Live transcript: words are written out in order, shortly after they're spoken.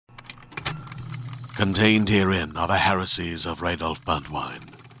Contained herein are the heresies of Radolf Burntwine,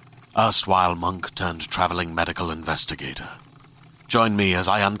 erstwhile monk turned traveling medical investigator. Join me as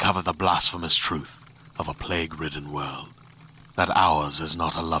I uncover the blasphemous truth of a plague-ridden world, that ours is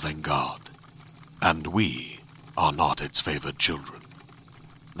not a loving God, and we are not its favored children.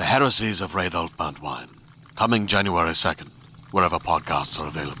 The heresies of Radolf Burntwine, coming January 2nd, wherever podcasts are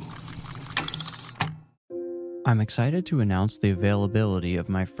available. I'm excited to announce the availability of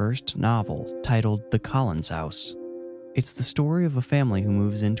my first novel, titled The Collins House. It's the story of a family who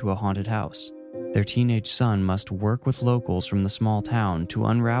moves into a haunted house. Their teenage son must work with locals from the small town to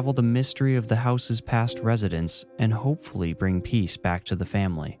unravel the mystery of the house's past residents and hopefully bring peace back to the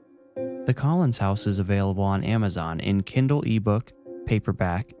family. The Collins House is available on Amazon in Kindle ebook,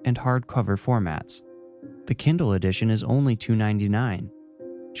 paperback, and hardcover formats. The Kindle edition is only $2.99.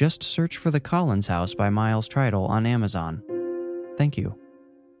 Just search for The Collins House by Miles Tritle on Amazon. Thank you.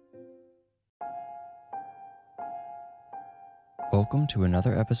 Welcome to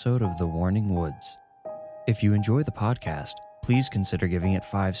another episode of The Warning Woods. If you enjoy the podcast, please consider giving it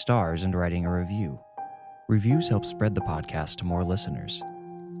 5 stars and writing a review. Reviews help spread the podcast to more listeners.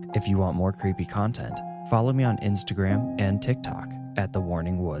 If you want more creepy content, follow me on Instagram and TikTok at The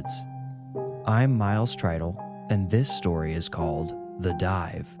Warning Woods. I'm Miles Tritle, and this story is called The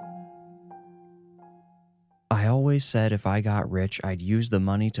Dive. I always said if I got rich, I'd use the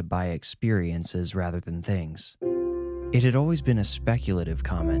money to buy experiences rather than things. It had always been a speculative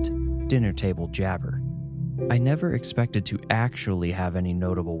comment, dinner table jabber. I never expected to actually have any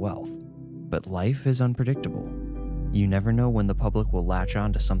notable wealth, but life is unpredictable. You never know when the public will latch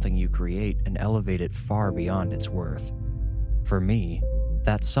on to something you create and elevate it far beyond its worth. For me,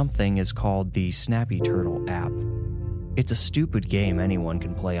 that something is called the Snappy Turtle app. It's a stupid game anyone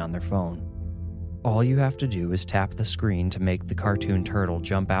can play on their phone. All you have to do is tap the screen to make the cartoon turtle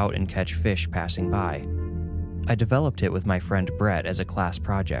jump out and catch fish passing by. I developed it with my friend Brett as a class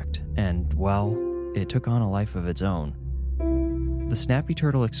project, and, well, it took on a life of its own. The Snappy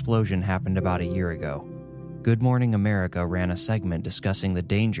Turtle explosion happened about a year ago. Good Morning America ran a segment discussing the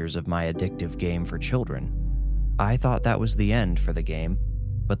dangers of my addictive game for children. I thought that was the end for the game,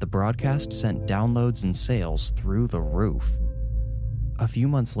 but the broadcast sent downloads and sales through the roof. A few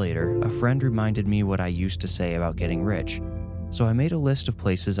months later, a friend reminded me what I used to say about getting rich, so I made a list of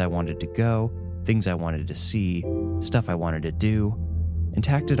places I wanted to go, things I wanted to see, stuff I wanted to do, and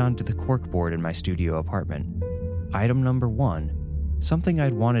tacked it onto the corkboard in my studio apartment. Item number 1, something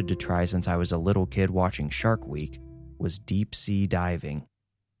I'd wanted to try since I was a little kid watching Shark Week, was deep sea diving.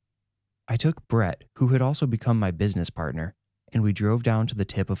 I took Brett, who had also become my business partner, and we drove down to the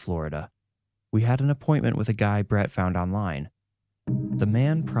tip of Florida. We had an appointment with a guy Brett found online. The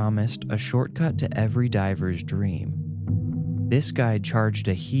man promised a shortcut to every diver's dream. This guide charged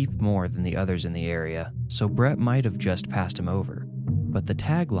a heap more than the others in the area, so Brett might have just passed him over, but the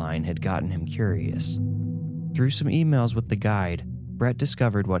tagline had gotten him curious. Through some emails with the guide, Brett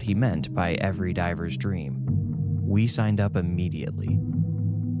discovered what he meant by every diver's dream. We signed up immediately.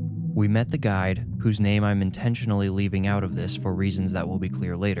 We met the guide, whose name I'm intentionally leaving out of this for reasons that will be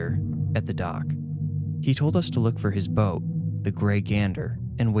clear later, at the dock. He told us to look for his boat, the Grey Gander,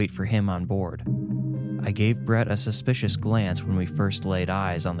 and wait for him on board. I gave Brett a suspicious glance when we first laid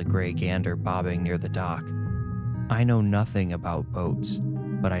eyes on the Grey Gander bobbing near the dock. I know nothing about boats,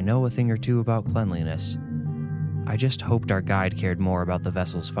 but I know a thing or two about cleanliness. I just hoped our guide cared more about the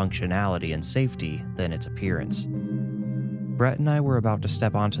vessel's functionality and safety than its appearance. Brett and I were about to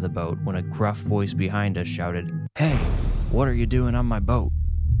step onto the boat when a gruff voice behind us shouted, "Hey, what are you doing on my boat?"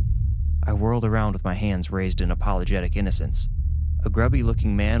 I whirled around with my hands raised in apologetic innocence. A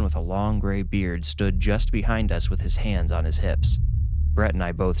grubby-looking man with a long gray beard stood just behind us with his hands on his hips. Brett and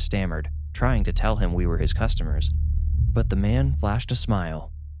I both stammered, trying to tell him we were his customers. But the man flashed a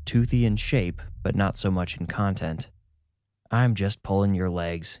smile, toothy in shape, but not so much in content. "I'm just pulling your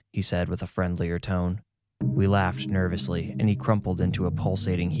legs," he said with a friendlier tone. We laughed nervously, and he crumpled into a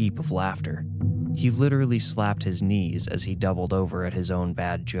pulsating heap of laughter. He literally slapped his knees as he doubled over at his own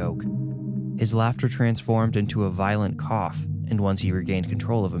bad joke. His laughter transformed into a violent cough, and once he regained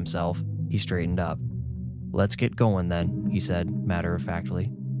control of himself, he straightened up. "Let's get going then," he said,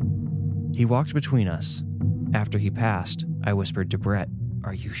 matter-of-factly. He walked between us. After he passed, I whispered to Brett,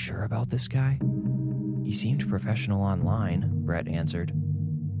 "Are you sure about this guy?" "He seemed professional online," Brett answered.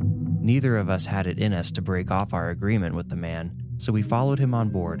 Neither of us had it in us to break off our agreement with the man, so we followed him on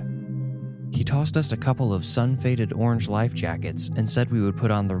board. He tossed us a couple of sun-faded orange life jackets and said we would put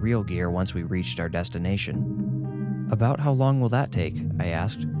on the real gear once we reached our destination. "About how long will that take?" I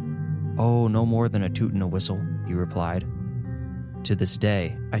asked. "Oh, no more than a toot and a whistle," he replied. To this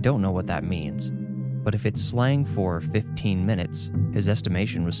day, I don't know what that means. but if it's slang for 15 minutes, his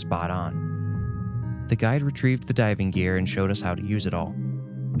estimation was spot on. The guide retrieved the diving gear and showed us how to use it all.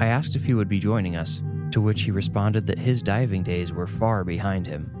 I asked if he would be joining us, to which he responded that his diving days were far behind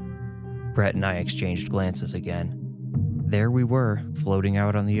him. Brett and I exchanged glances again. There we were, floating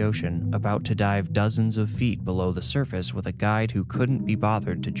out on the ocean, about to dive dozens of feet below the surface with a guide who couldn't be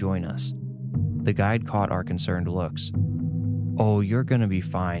bothered to join us. The guide caught our concerned looks. "Oh, you're gonna be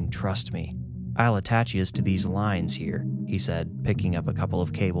fine, trust me. I'll attach yous to these lines here," he said, picking up a couple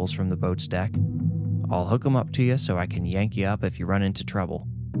of cables from the boat's deck. "I'll hook 'em up to you so I can yank you up if you run into trouble."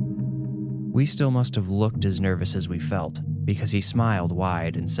 We still must have looked as nervous as we felt, because he smiled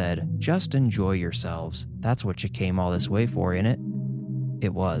wide and said, "Just enjoy yourselves. That's what you came all this way for, innit?"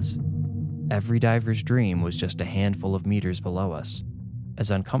 It was. Every diver's dream was just a handful of meters below us. As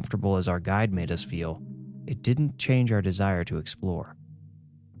uncomfortable as our guide made us feel, it didn't change our desire to explore.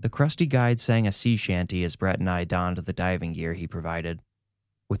 The crusty guide sang a sea shanty as Brett and I donned the diving gear he provided.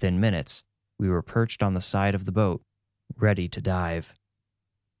 Within minutes, we were perched on the side of the boat, ready to dive.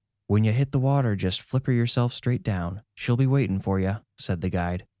 "When you hit the water, just flipper yourself straight down. She'll be waiting for you," said the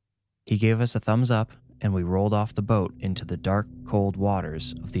guide. He gave us a thumbs up, and we rolled off the boat into the dark, cold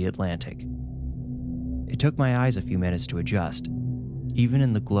waters of the Atlantic. It took my eyes a few minutes to adjust. Even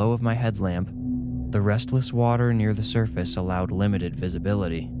in the glow of my headlamp, the restless water near the surface allowed limited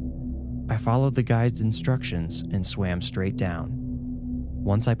visibility. I followed the guide's instructions and swam straight down.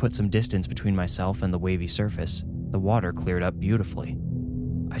 Once I put some distance between myself and the wavy surface, the water cleared up beautifully.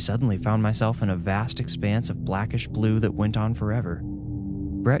 I suddenly found myself in a vast expanse of blackish blue that went on forever.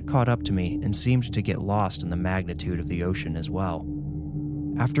 Brett caught up to me and seemed to get lost in the magnitude of the ocean as well.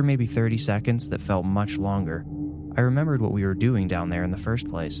 After maybe 30 seconds that felt much longer, I remembered what we were doing down there in the first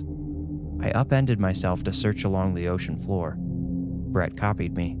place. I upended myself to search along the ocean floor. Brett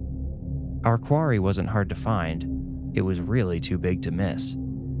copied me. Our quarry wasn't hard to find. It was really too big to miss.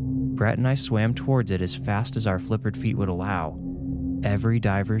 Brett and I swam towards it as fast as our flippered feet would allow. Every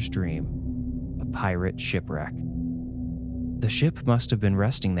diver's dream, a pirate shipwreck. The ship must have been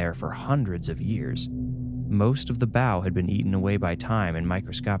resting there for hundreds of years. Most of the bow had been eaten away by time and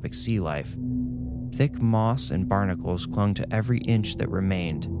microscopic sea life. Thick moss and barnacles clung to every inch that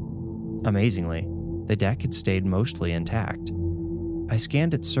remained. Amazingly, the deck had stayed mostly intact. I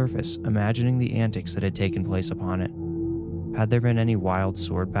scanned its surface, imagining the antics that had taken place upon it. Had there been any wild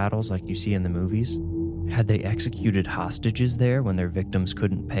sword battles like you see in the movies? Had they executed hostages there when their victims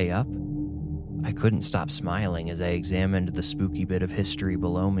couldn't pay up? I couldn't stop smiling as I examined the spooky bit of history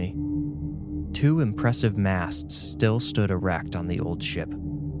below me. 2 impressive masts still stood erect on the old ship.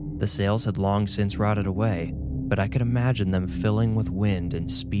 The sails had long since rotted away, but I could imagine them filling with wind and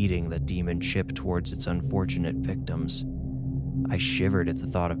speeding the demon ship towards its unfortunate victims. I shivered at the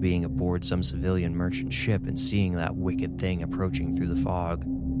thought of being aboard some civilian merchant ship and seeing that wicked thing approaching through the fog.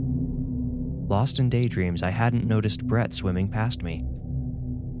 Lost in daydreams, I hadn't noticed Brett swimming past me.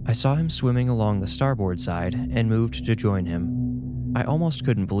 I saw him swimming along the starboard side and moved to join him. I almost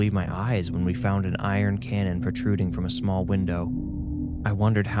couldn't believe my eyes when we found an iron cannon protruding from a small window. I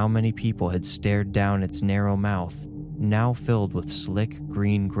wondered how many people had stared down its narrow mouth, now filled with slick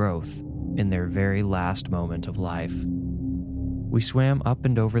green growth, in their very last moment of life. We swam up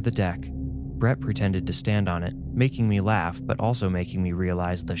and over the deck. Brett pretended to stand on it, making me laugh but also making me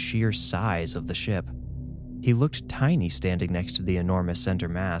realize the sheer size of the ship. He looked tiny standing next to the enormous center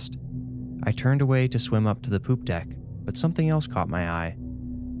mast. I turned away to swim up to the poop deck, but something else caught my eye.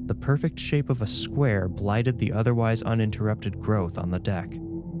 The perfect shape of a square blighted the otherwise uninterrupted growth on the deck.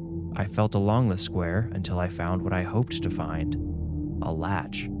 I felt along the square until I found what I hoped to find: a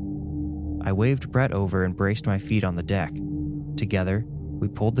latch. I waved Brett over and braced my feet on the deck. Together, we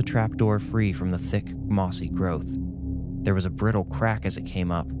pulled the trapdoor free from the thick, mossy growth. There was a brittle crack as it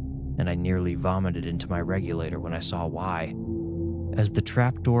came up, and I nearly vomited into my regulator when I saw why. As the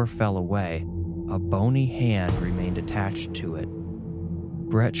trapdoor fell away, a bony hand remained attached to it.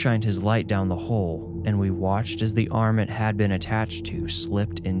 Brett shined his light down the hole, and we watched as the arm it had been attached to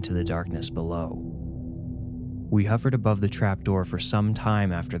slipped into the darkness below. We hovered above the trapdoor for some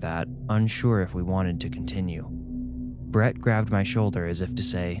time after that, unsure if we wanted to continue. Brett grabbed my shoulder as if to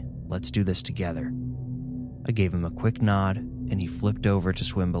say, "Let's do this together." I gave him a quick nod, and he flipped over to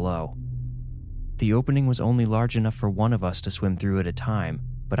swim below. The opening was only large enough for one of us to swim through at a time,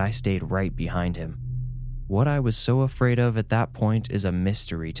 but I stayed right behind him. What I was so afraid of at that point is a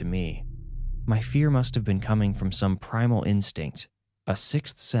mystery to me. My fear must have been coming from some primal instinct, a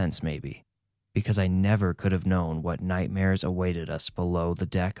sixth sense maybe, because I never could have known what nightmares awaited us below the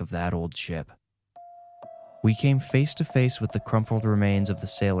deck of that old ship. We came face to face with the crumpled remains of the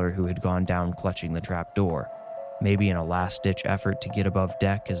sailor who had gone down clutching the trap door, maybe in a last-ditch effort to get above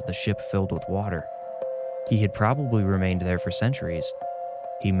deck as the ship filled with water. He had probably remained there for centuries.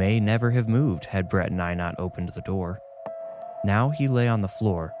 He may never have moved had Brett and I not opened the door. Now he lay on the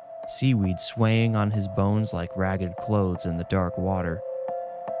floor, seaweed swaying on his bones like ragged clothes in the dark water.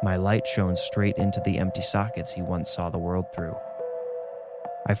 My light shone straight into the empty sockets he once saw the world through.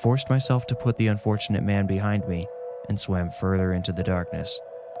 I forced myself to put the unfortunate man behind me and swam further into the darkness.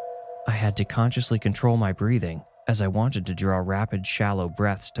 I had to consciously control my breathing, as I wanted to draw rapid, shallow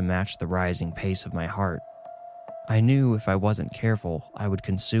breaths to match the rising pace of my heart. I knew if I wasn't careful, I would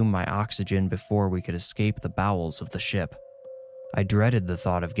consume my oxygen before we could escape the bowels of the ship. I dreaded the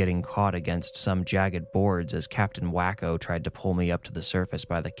thought of getting caught against some jagged boards as Captain Wacko tried to pull me up to the surface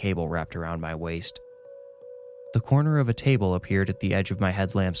by the cable wrapped around my waist. The corner of a table appeared at the edge of my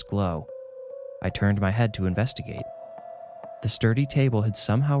headlamp's glow. I turned my head to investigate. The sturdy table had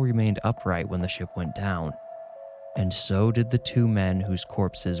somehow remained upright when the ship went down, and so did the two men whose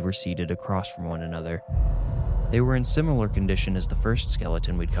corpses were seated across from one another. They were in similar condition as the first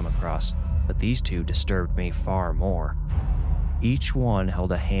skeleton we'd come across, but these two disturbed me far more. Each one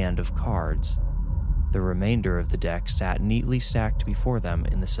held a hand of cards. The remainder of the deck sat neatly stacked before them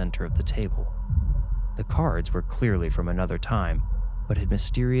in the center of the table. The cards were clearly from another time, but had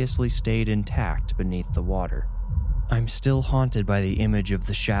mysteriously stayed intact beneath the water. I'm still haunted by the image of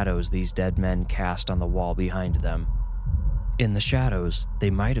the shadows these dead men cast on the wall behind them. In the shadows, they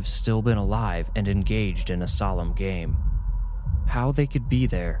might have still been alive and engaged in a solemn game. How they could be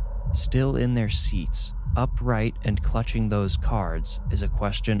there, still in their seats, upright and clutching those cards, is a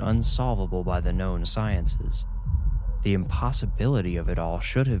question unsolvable by the known sciences. The impossibility of it all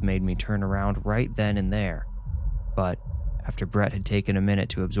should have made me turn around right then and there. But after Brett had taken a minute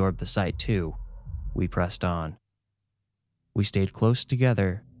to absorb the sight too, we pressed on. We stayed close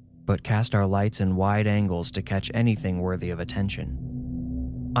together, but cast our lights in wide angles to catch anything worthy of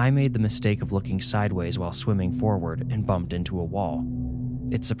attention. I made the mistake of looking sideways while swimming forward and bumped into a wall.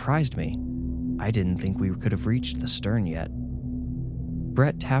 It surprised me. I didn't think we could have reached the stern yet.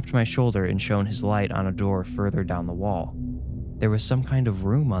 Brett tapped my shoulder and shone his light on a door further down the wall. There was some kind of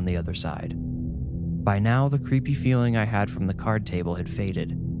room on the other side. By now, the creepy feeling I had from the card table had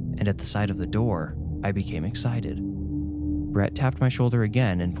faded, and at the sight of the door, I became excited. Brett tapped my shoulder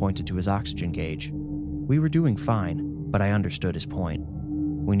again and pointed to his oxygen gauge. We were doing fine, but I understood his point.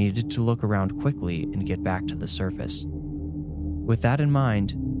 We needed to look around quickly and get back to the surface. With that in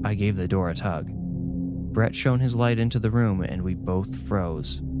mind, I gave the door a tug. Brett shone his light into the room and we both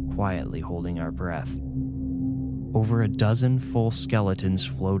froze, quietly holding our breath. Over a dozen full skeletons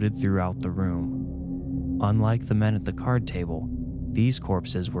floated throughout the room. Unlike the men at the card table, these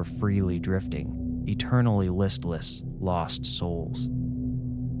corpses were freely drifting, eternally listless, lost souls.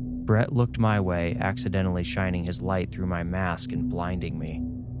 Brett looked my way, accidentally shining his light through my mask and blinding me.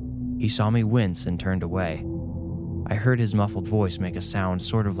 He saw me wince and turned away. I heard his muffled voice make a sound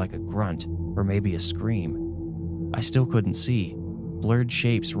sort of like a grunt, or maybe a scream. I still couldn't see. Blurred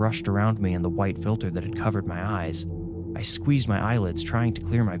shapes rushed around me in the white filter that had covered my eyes. I squeezed my eyelids, trying to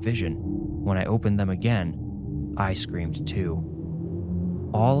clear my vision. When I opened them again, I screamed too.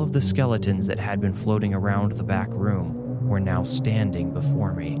 All of the skeletons that had been floating around the back room were now standing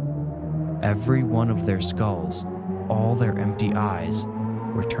before me. Every one of their skulls, all their empty eyes,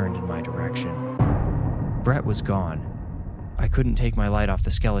 were turned in my direction. Brett was gone. I couldn't take my light off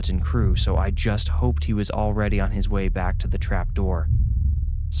the skeleton crew, so I just hoped he was already on his way back to the trap door.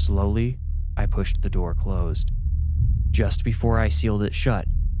 Slowly, I pushed the door closed. Just before I sealed it shut,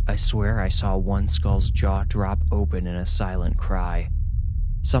 I swear I saw one skull's jaw drop open in a silent cry.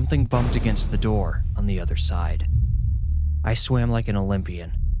 Something bumped against the door on the other side. I swam like an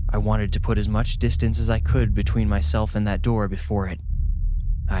Olympian. I wanted to put as much distance as I could between myself and that door before it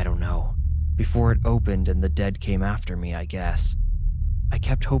opened and the dead came after me, I guess. I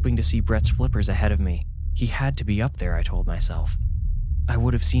kept hoping to see Brett's flippers ahead of me. He had to be up there, I told myself. I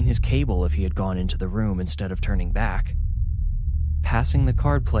would have seen his cable if he had gone into the room instead of turning back. Passing the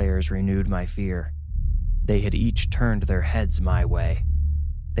card players renewed my fear. They had each turned their heads my way.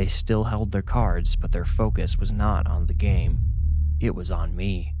 They still held their cards, but their focus was not on the game. It was on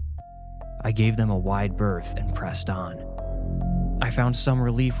me. I gave them a wide berth and pressed on. I found some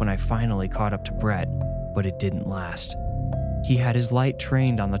relief when I finally caught up to Brett, but it didn't last. He had his light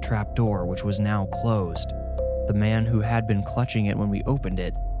trained on the trap door, which was now closed. The man who had been clutching it when we opened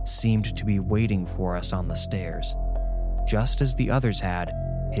it seemed to be waiting for us on the stairs. Just as the others had,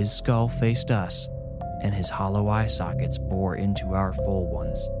 his skull faced us, and his hollow eye sockets bore into our full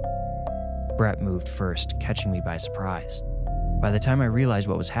ones. Brett moved first, catching me by surprise. By the time I realized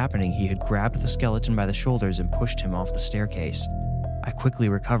what was happening, he had grabbed the skeleton by the shoulders and pushed him off the staircase. I quickly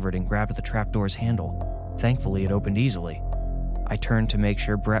recovered and grabbed the trapdoor's handle. Thankfully, it opened easily. I turned to make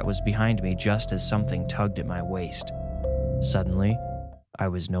sure Brett was behind me just as something tugged at my waist. Suddenly, I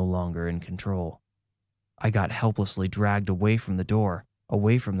was no longer in control. I got helplessly dragged away from the door,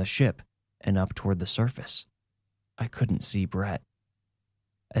 away from the ship, and up toward the surface. I couldn't see Brett.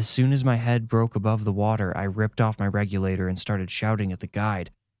 As soon as my head broke above the water, I ripped off my regulator and started shouting at the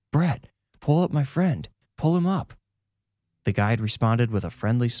guide, "Brett, pull up my friend. Pull him up." The guide responded with a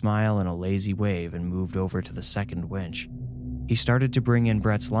friendly smile and a lazy wave and moved over to the second winch. He started to bring in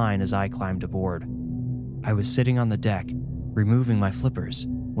Brett's line as I climbed aboard. I was sitting on the deck, removing my flippers,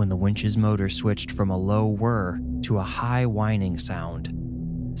 when the winch's motor switched from a low whir to a high whining sound.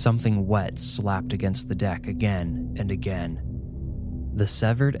 Something wet slapped against the deck again and again. The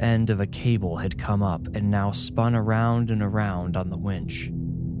severed end of a cable had come up and now spun around and around on the winch.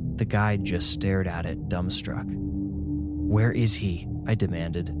 The guide just stared at it, dumbstruck. "Where is he?" I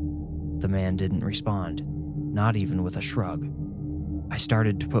demanded. The man didn't respond, not even with a shrug. I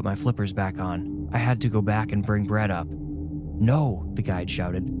started to put my flippers back on. I had to go back and bring Brett up. "No," the guide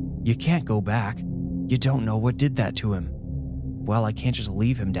shouted. "You can't go back. You don't know what did that to him." "Well, I can't just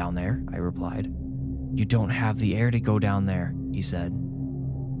leave him down there," I replied. "You don't have the air to go down there," he said.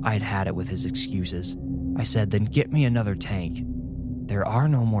 I'd had it with his excuses. I said, "Then get me another tank." "There are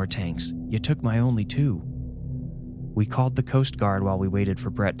no more tanks. You took my only 2. We called the Coast Guard while we waited for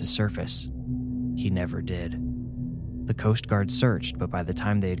Brett to surface. He never did. The Coast Guard searched, but by the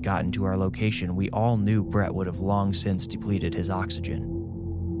time they had gotten to our location, we all knew Brett would have long since depleted his oxygen.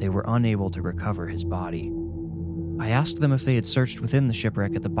 They were unable to recover his body. I asked them if they had searched within the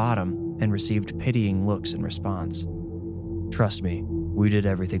shipwreck at the bottom and received pitying looks in response. "Trust me, we did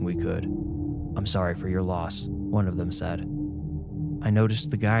everything we could. I'm sorry for your loss," one of them said. I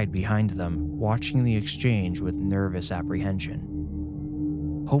noticed the guide behind them, watching the exchange with nervous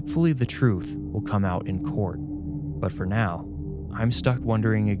apprehension. Hopefully the truth will come out in court, but for now, I'm stuck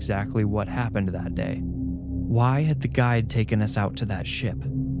wondering exactly what happened that day. Why had the guide taken us out to that ship?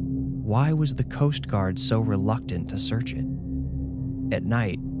 Why was the Coast Guard so reluctant to search it? At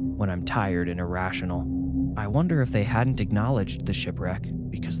night, when I'm tired and irrational, I wonder if they hadn't acknowledged the shipwreck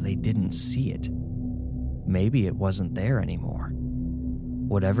because they didn't see it. Maybe it wasn't there anymore.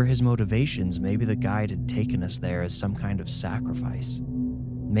 Whatever his motivations, maybe the guide had taken us there as some kind of sacrifice.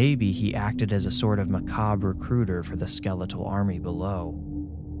 Maybe he acted as a sort of macabre recruiter for the skeletal army below.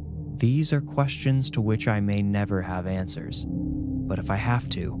 These are questions to which I may never have answers, but if I have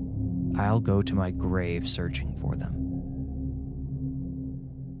to, I'll go to my grave searching for them.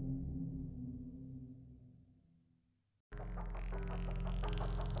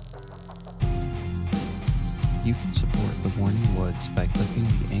 You can support The Warning Woods by clicking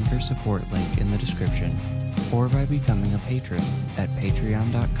the Anchor support link in the description or by becoming a patron at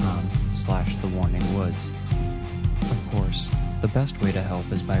patreon.com/thewarningwoods. Of course, the best way to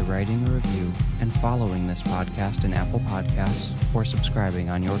help is by writing a review and following this podcast in Apple Podcasts or subscribing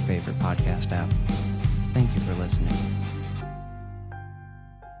on your favorite podcast app. Thank you for listening.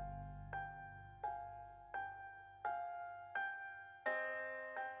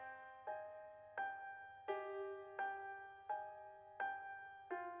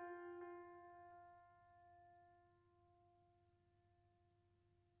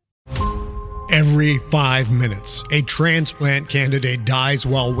 Every 5 minutes, a transplant candidate dies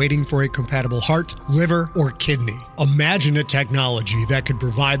while waiting for a compatible heart, liver, or kidney. Imagine a technology that could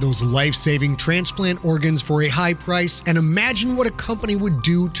provide those life-saving transplant organs for a high price, and imagine what a company would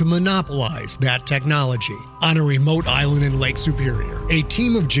do to monopolize that technology. On a remote island in Lake Superior, a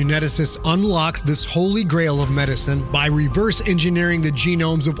team of geneticists unlocks this holy grail of medicine by reverse engineering the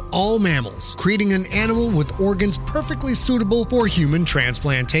genomes of all mammals, creating an animal with organs perfectly suitable for human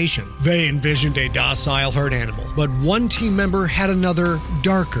transplantation. They envisioned a docile herd animal, but one team member had another,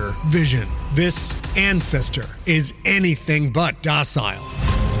 darker vision. This ancestor is anything but docile.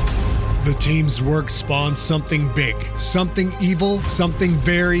 The team's work spawned something big, something evil, something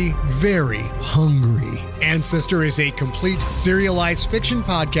very, very hungry. Ancestor is a complete serialized fiction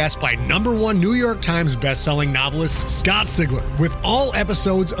podcast by #1 New York Times bestselling novelist Scott Sigler, with all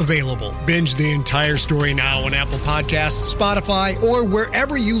episodes available. Binge the entire story now on Apple Podcasts, Spotify, or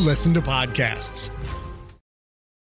wherever you listen to podcasts.